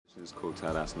It's called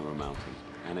Tadasana-Mountain,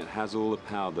 and it has all the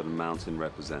power that a mountain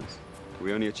represents.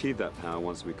 We only achieve that power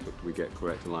once we get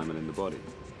correct alignment in the body.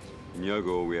 In yoga,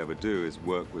 all we ever do is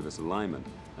work with this alignment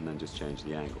and then just change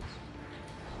the angles.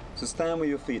 So stand with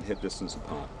your feet hip distance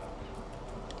apart.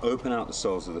 Open out the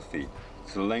soles of the feet,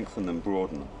 so lengthen them,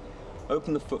 broaden them.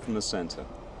 Open the foot from the center,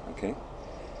 okay?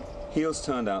 Heels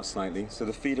turned out slightly, so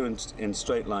the feet are in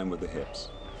straight line with the hips.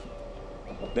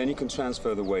 Then you can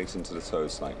transfer the weight into the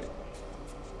toes slightly.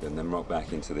 And then rock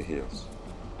back into the heels.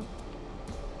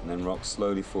 And then rock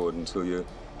slowly forward until you're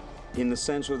in the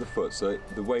center of the foot, so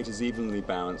the weight is evenly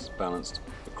balanced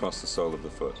across the sole of the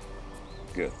foot.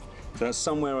 Good. So that's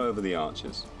somewhere over the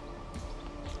arches.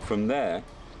 From there,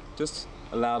 just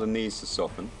allow the knees to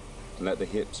soften and let the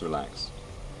hips relax.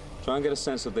 Try and get a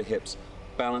sense of the hips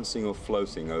balancing or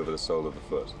floating over the sole of the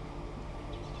foot.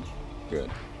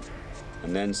 Good.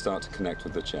 And then start to connect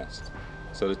with the chest.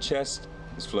 So the chest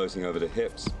is floating over the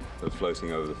hips, that are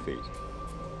floating over the feet.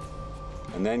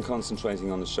 And then concentrating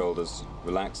on the shoulders,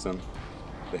 relax them.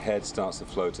 The head starts to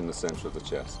float in the center of the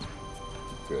chest.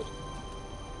 Good.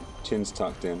 Chin's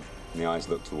tucked in, and the eyes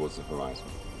look towards the horizon.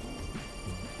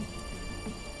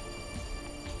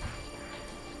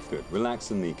 Good. Relax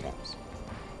the kneecaps.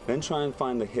 Then try and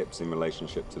find the hips in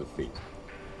relationship to the feet.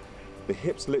 The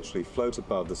hips literally float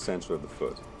above the center of the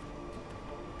foot.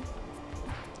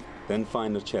 Then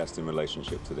find the chest in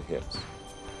relationship to the hips.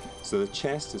 So the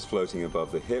chest is floating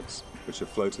above the hips, which are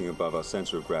floating above our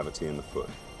center of gravity in the foot.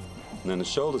 And then the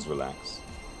shoulders relax,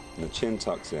 and the chin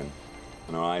tucks in,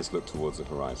 and our eyes look towards the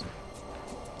horizon.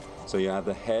 So you have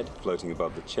the head floating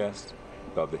above the chest,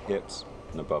 above the hips,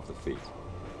 and above the feet.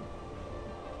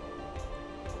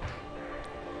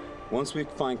 Once we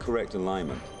find correct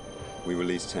alignment, we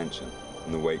release tension,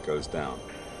 and the weight goes down.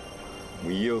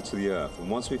 We yield to the earth,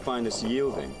 and once we find this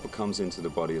yielding, what comes into the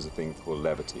body is a thing called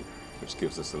levity, which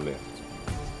gives us a lift.